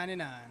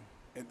 $7.99.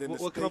 And then What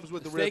the steak comes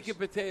with the Steak ribs? and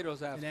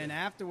potatoes after. And then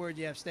afterwards,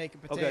 you have steak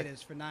and Okay.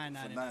 potatoes for for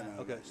 $9.99. $9.99.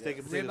 Okay, steak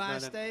and potatoes. Ribeye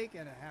 $9.99. steak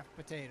and a half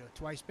potato,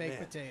 twice baked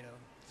Man. potato.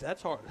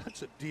 That's hard.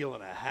 That's a deal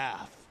and a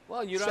half.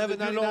 Well, you don't have to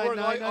do no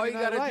 $7.99, work. All you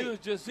got to right. do is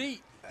just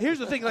eat. Here's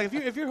the thing: like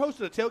if you're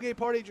hosting a tailgate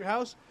party at your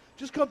house,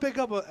 just come pick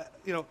up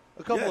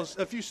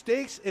a few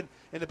steaks and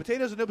the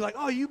potatoes, and they'll be like,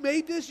 "Oh, you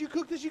made this? You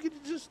cooked this? You can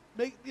just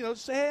make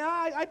say, hey,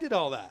 I did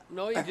all that."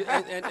 No, you just,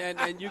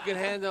 and you can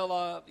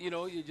handle.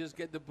 You just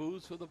get the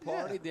booze for the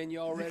party, then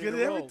you're all You ready get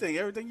to roll.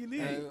 everything you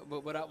need.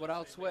 But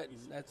without sweating.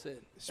 That's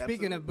it.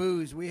 Speaking of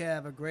booze, we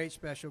have a great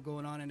special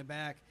going on in the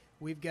back.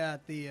 We've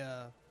got the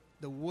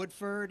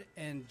Woodford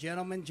and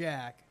Gentleman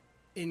Jack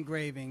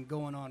engraving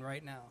going on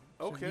right now.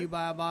 So if Okay. you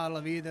buy a bottle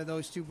of either of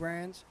those two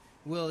brands,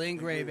 we'll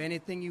engrave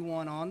anything you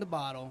want on the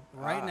bottle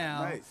right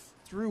now nice.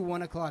 through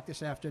 1 o'clock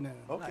this afternoon.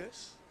 Okay.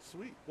 Nice.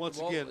 Sweet. Once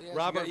Well, again, yes,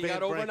 Robert you got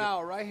Van over an Branken,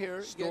 hour right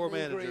here. store getting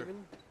manager.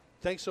 engraving.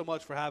 Thanks so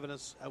much for having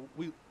us.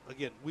 We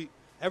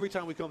every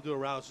time we come to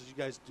Arouse's, you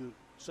guys do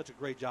such a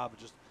great job of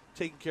just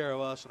taking care of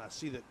us, and I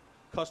see that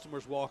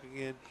customers walking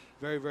in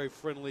very, very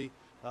friendly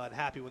and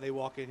happy when they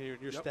walk in here,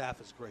 and your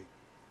staff is great.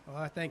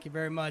 Well, thank you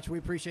very much. We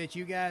appreciate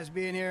you guys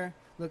being here.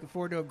 Looking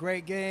forward to a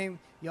great game.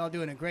 Y'all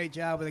doing a great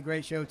job with a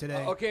great show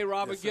today. Okay,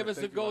 Robert, Yes, sir. give us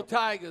the Thank you, Go Robert.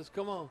 Tigers.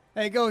 Come on.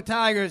 Hey, go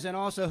Tigers, and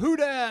also who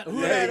dat?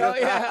 Who that? Oh,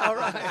 yeah, all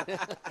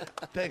right.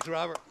 Thanks,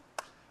 Robert.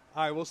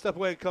 All right, we'll step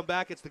away and come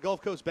back. It's the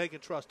Gulf Coast Bank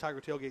and Trust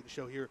Tiger Tailgating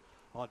Show here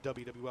on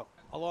WWL.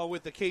 Along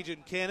with the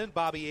Cajun Cannon,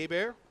 Bobby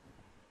Hebert.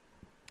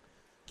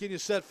 Getting you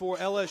set for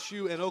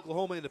LSU and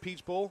Oklahoma in the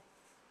Peach Bowl.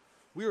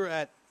 We are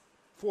at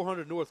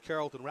 400 North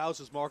Carrollton,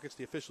 Rouse's Markets,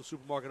 the official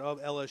supermarket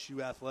of LSU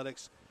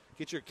Athletics.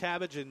 Get your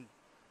cabbage and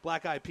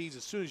black-eyed peas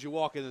as soon as you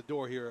walk in the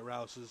door here at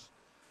Rouse's.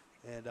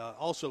 And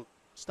also,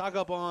 stock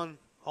up on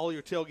all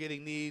your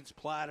tailgating needs,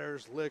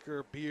 platters,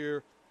 liquor,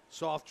 beer,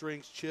 soft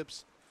drinks,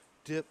 chips,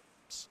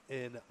 dips,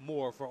 and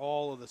more for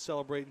all of the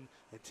celebrating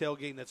and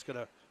tailgating that's going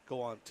to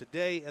go on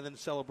today, and then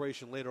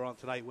celebration later on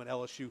tonight when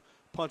LSU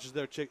punches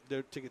their ticket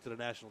to the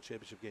national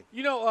championship game.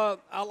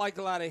 I like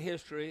a lot of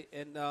history,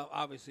 and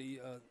obviously,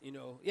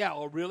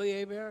 Oh, really,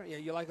 Hebert? Yeah,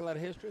 you like a lot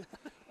of history?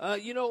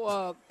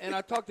 And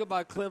I talked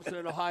about Clemson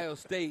and Ohio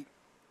State,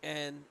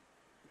 and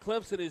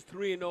Clemson is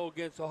 3-0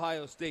 against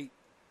Ohio State.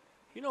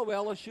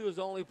 LSU has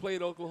only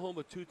played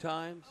Oklahoma 2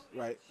 times.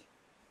 Right.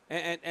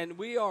 And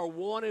we are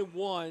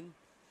 1-1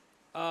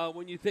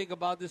 when you think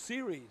about the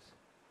series.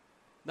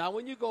 Now,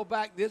 when you go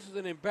back, this is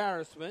an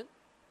embarrassment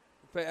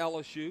for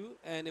LSU,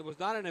 and it was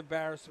not an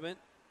embarrassment,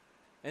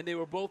 and they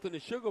were both in the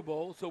Sugar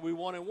Bowl, so we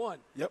 1-1.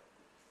 Yep.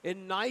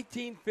 In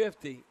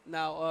 1950,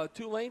 now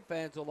Tulane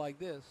fans will like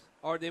this,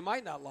 or they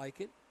might not like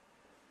it,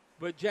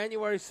 but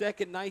January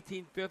 2nd,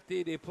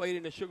 1950, they played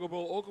in the Sugar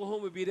Bowl.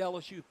 Oklahoma beat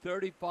LSU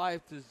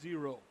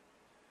 35-0.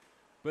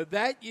 But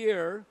that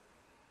year,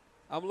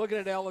 I'm looking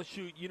at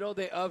LSU,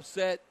 they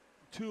upset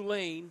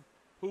Tulane,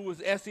 who was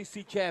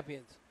SEC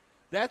champions.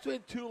 That's when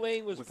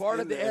Tulane was part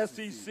of the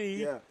SEC.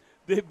 Yeah.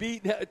 They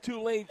beat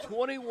Tulane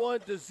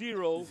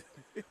 21-0,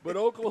 but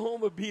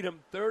Oklahoma beat them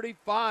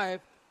 35-0.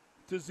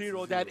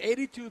 That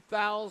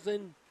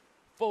 82,000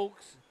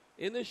 folks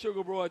in the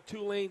Sugar Bowl at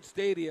Tulane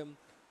Stadium.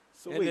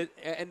 So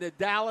And the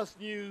Dallas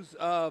News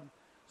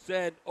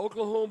said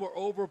Oklahoma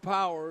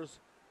overpowers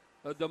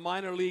the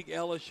minor league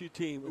LSU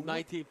team in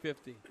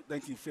 1950.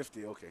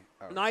 1950, okay.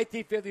 All right.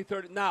 1950,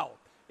 30. Now,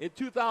 in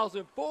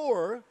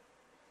 2004,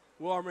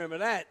 well, I remember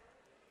that.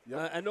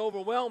 Yep. An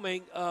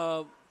overwhelming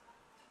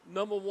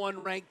number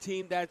 1 ranked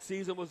team that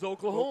season was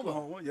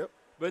Oklahoma. Yep.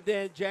 But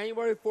then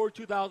January 4,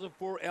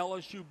 2004,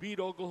 LSU beat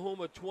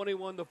Oklahoma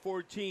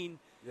 21-14.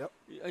 Yep.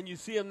 And you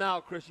see him now,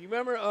 Chris. You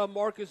remember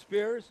Marcus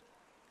Spears?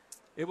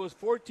 It was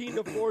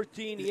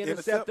 14-14. He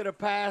intercepted a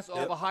pass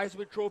of a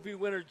Heisman Trophy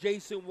winner,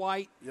 Jason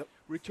White. Yep.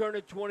 Returned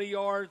it 20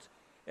 yards.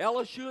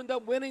 LSU ended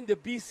up winning the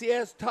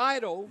BCS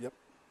title. Yep.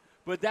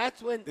 But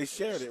that's when They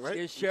shared it, right?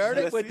 they shared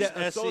it with the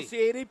USC.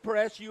 Associated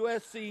Press,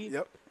 USC.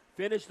 Yep.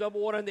 Finished number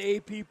 1 on the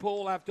AP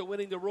poll after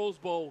winning the Rose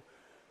Bowl.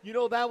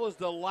 That was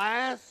the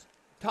last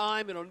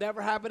time. It'll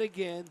never happen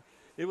again.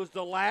 It was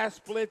the last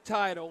split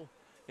title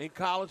in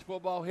college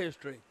football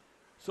history.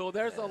 So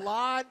there's a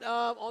lot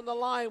on the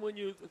line when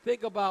you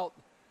think about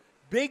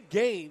big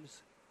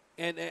games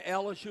and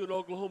LSU and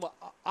Oklahoma.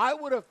 I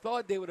would have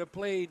thought they would have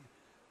played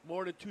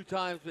more than 2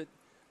 times, but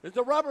It's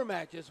a rubber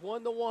match. It's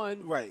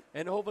 1-1. Right.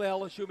 And hopefully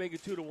LSU make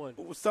it 2-1.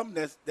 It was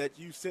something that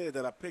you said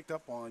that I picked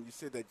up on. You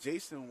said that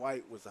Jason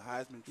White was a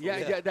Heisman Trophy.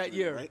 Yeah, that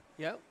year. Right?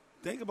 Yeah.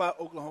 Think about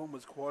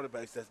Oklahoma's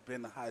quarterbacks that's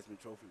been the Heisman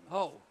Trophy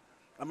winner. Oh.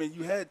 I mean,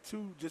 you had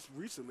two just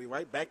recently,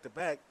 right? Back to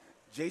back.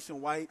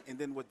 Jason White and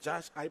then with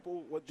Josh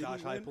Heupel. What did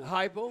he win?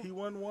 Heupel. He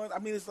won one. I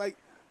mean, it's like,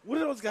 what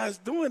are those guys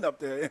doing up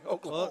there in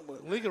Oklahoma? Well,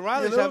 Lincoln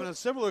Riley's having a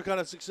similar kind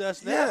of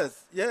success now.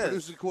 Yes.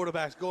 Producing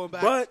quarterbacks going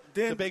back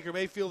to Baker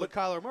Mayfield and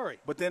Kyler Murray.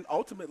 But then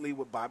ultimately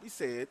what Bobby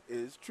said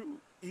is true.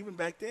 Even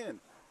back then,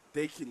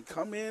 they can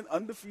come in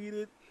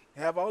undefeated,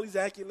 have all these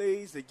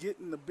accolades, they get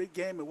in the big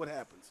game, and what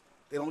happens?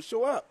 They don't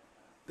show up.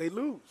 They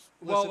lose.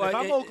 Listen, if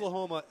I'm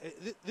Oklahoma,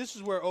 this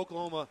is where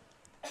Oklahoma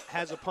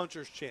has a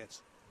puncher's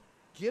chance.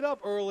 Get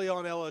up early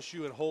on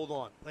LSU and hold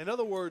on. In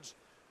other words,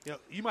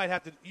 you might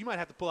have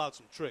to pull out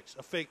some tricks,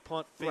 a fake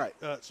punt,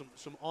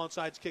 some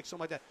onside kicks,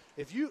 something like that.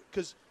 If you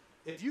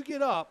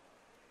get up,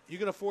 you're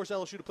going to force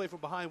LSU to play from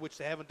behind, which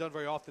they haven't done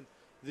very often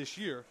this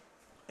year.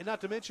 And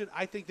not to mention,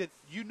 I think that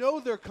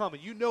they're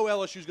coming.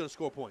 LSU's going to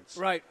score points.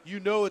 Right.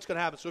 It's going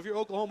to happen. So if you're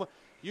Oklahoma,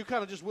 you're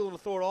kind of just willing to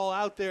throw it all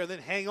out there and then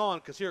hang on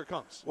because here it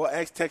comes. Well,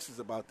 ask Texas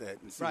about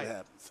that and see what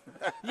happens.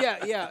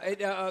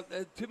 Yeah.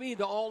 To me,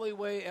 the only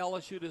way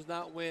LSU does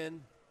not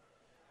win,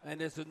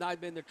 and this has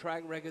not been the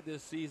track record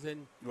this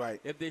season,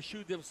 right, if they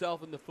shoot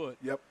themselves in the foot.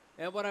 Yep.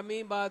 And what I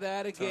mean by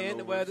that, again,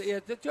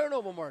 the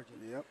turnover margin.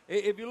 Yep.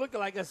 If you look at,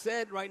 like I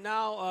said, right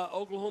now,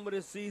 Oklahoma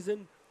this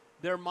season,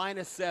 they're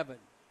 -7.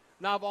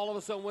 Now, if all of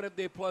a sudden, what if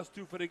they're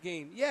 +2 for the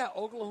game? Yeah,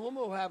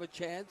 Oklahoma will have a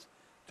chance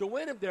to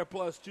win if they're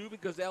 +2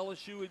 because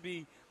LSU would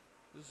be,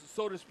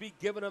 so to speak,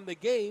 giving them the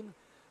game.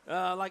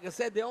 Like I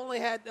said, they only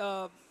had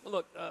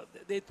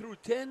they threw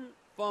 10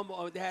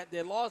 fumbles.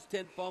 They lost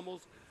 10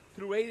 fumbles,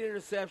 threw 8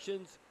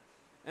 interceptions,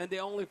 and they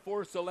only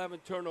forced 11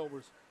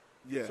 turnovers.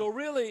 Yeah. So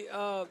really,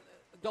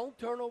 don't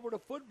turn over the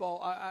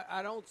football.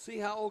 I don't see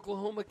how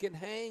Oklahoma can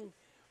hang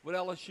with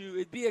LSU.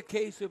 It'd be a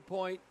case in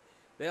point.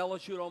 The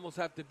LSU would almost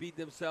have to beat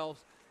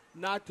themselves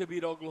not to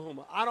beat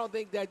Oklahoma. I don't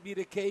think that'd be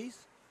the case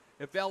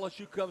if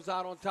LSU comes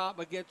out on top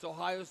against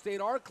Ohio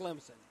State or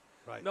Clemson.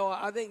 Right. No,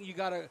 I think you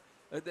got to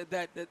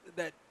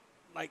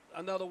like,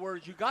 in other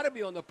words, you got to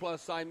be on the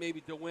plus side maybe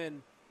to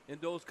win in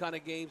those kind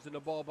of games and the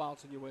ball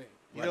bouncing your way.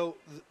 The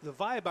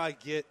vibe I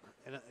get,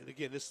 and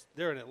again,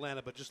 they're in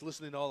Atlanta, but just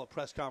listening to all the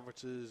press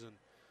conferences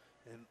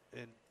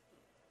and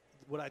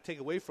what I take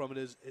away from it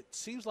is it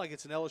seems like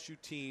it's an LSU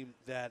team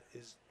that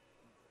is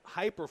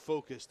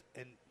hyper-focused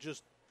and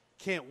just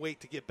can't wait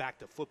to get back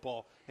to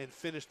football and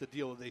finish the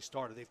deal that they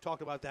started. They've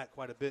talked about that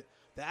quite a bit.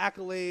 The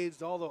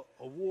accolades, all the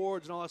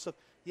awards and all that stuff,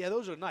 yeah,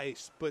 those are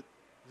nice, but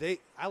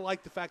I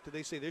like the fact that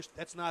they say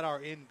that's not our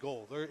end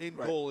goal. Their end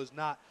goal is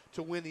not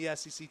to win the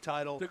SEC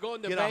title, to go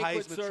in the get a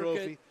Heisman circuit.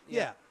 Trophy.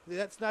 Yeah,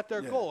 that's not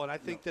their goal, and I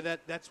think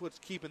that's what's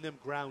keeping them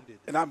grounded.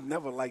 And I've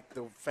never liked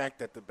the fact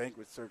that the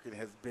banquet circuit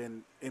has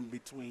been in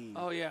between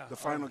the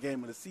final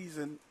game of the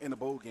season and the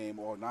bowl game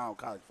or now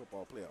college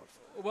football playoffs.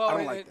 Well, I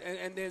don't like that.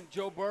 And then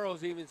Joe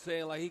Burrow's even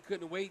saying, like, he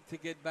couldn't wait to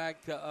get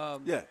back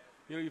to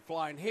you're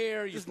flying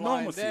here, you're just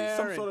flying normalcy, there.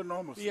 some sort of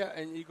normalcy. Yeah,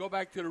 and you go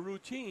back to the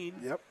routine.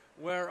 Yep.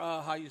 Where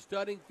how you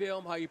studying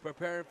film, how you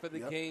preparing for the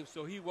game.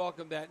 So he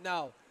welcomed that.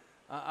 Now,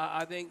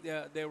 I think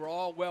they were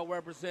all well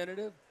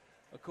representative.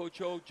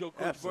 Coach O,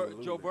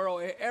 Joe Burrow,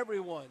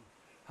 everyone,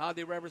 how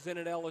they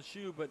represented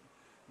LSU. But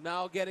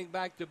now getting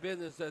back to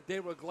business, they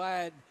were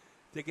glad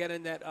to get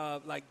in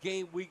that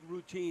game week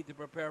routine to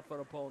prepare for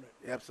an opponent.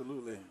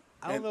 Absolutely.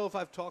 I don't know if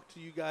I've talked to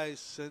you guys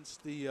since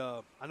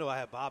I know I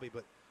have Bobby,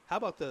 but how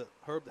about the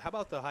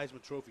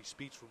Heisman Trophy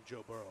speech from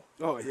Joe Burrow?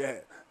 Oh yeah,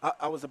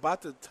 I was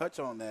about to touch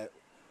on that.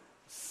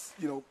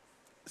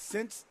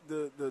 Since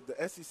the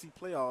SEC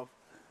playoff,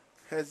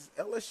 has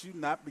LSU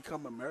not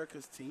become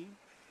America's team?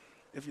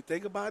 If you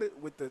think about it,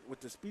 with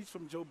the speech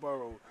from Joe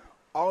Burrow,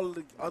 all of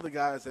the other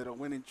guys that are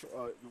winning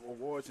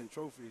awards and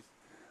trophies,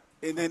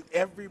 and then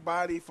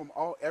everybody from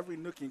every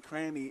nook and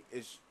cranny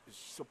is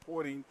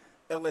supporting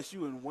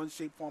LSU in one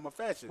shape, form, or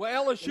fashion.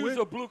 Well, LSU's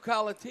a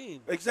blue-collar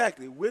team.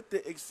 Exactly, with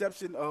the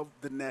exception of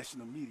the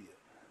national media.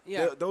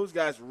 Yeah. Those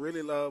guys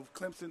really love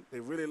Clemson. They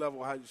really love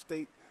Ohio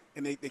State.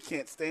 And they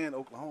can't stand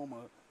Oklahoma.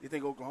 They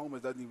think Oklahoma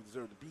doesn't even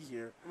deserve to be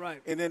here.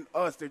 Right. And then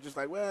us, they're just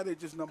like, well, they're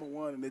just number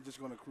one, and they're just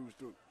going to cruise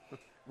through.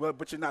 Well,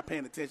 but you're not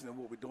paying attention to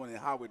what we're doing and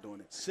how we're doing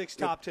it. 6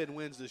 top 10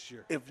 wins this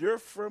year. If you're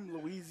from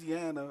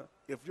Louisiana,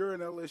 if you're an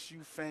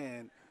LSU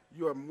fan,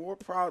 you are more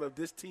proud of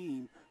this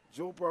team,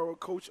 Joe Burrow,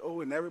 Coach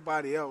O, and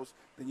everybody else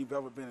than you've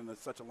ever been in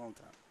such a long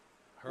time.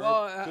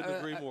 Couldn't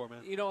agree more, man.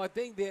 I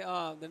think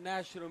the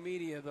national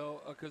media,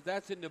 though, because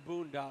that's in the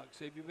boondocks.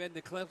 Have you been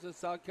to Clemson,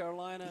 South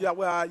Carolina? Yeah,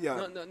 well,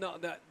 yeah. No.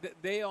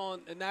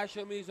 The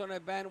national media's on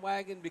that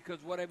bandwagon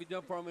because what have you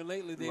done for them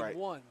lately? They've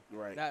won.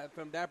 Right.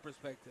 From that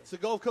perspective. It's the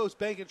Gulf Coast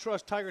Bank and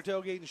Trust Tiger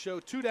Tailgating Show.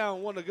 2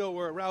 down, 1 to go.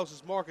 Where it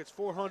rouses markets.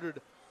 400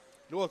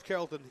 North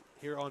Carrollton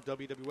here on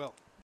WWL.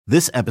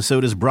 This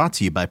episode is brought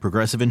to you by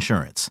Progressive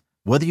Insurance.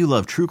 Whether you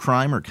love true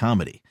crime or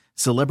comedy,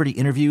 celebrity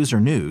interviews or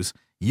news,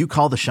 you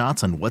call the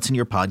shots on what's in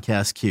your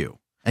podcast queue.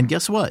 And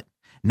guess what?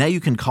 Now you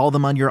can call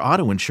them on your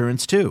auto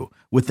insurance too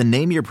with the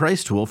Name Your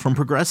Price tool from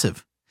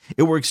Progressive.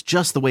 It works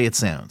just the way it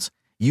sounds.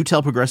 You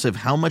tell Progressive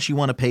how much you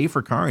want to pay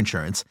for car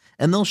insurance,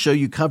 and they'll show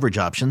you coverage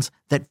options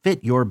that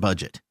fit your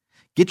budget.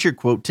 Get your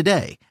quote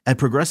today at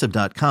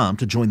Progressive.com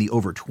to join the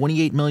over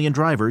 28 million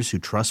drivers who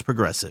trust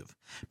Progressive.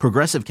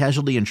 Progressive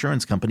Casualty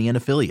Insurance Company and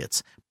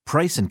Affiliates.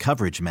 Price and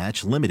coverage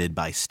match limited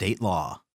by state law.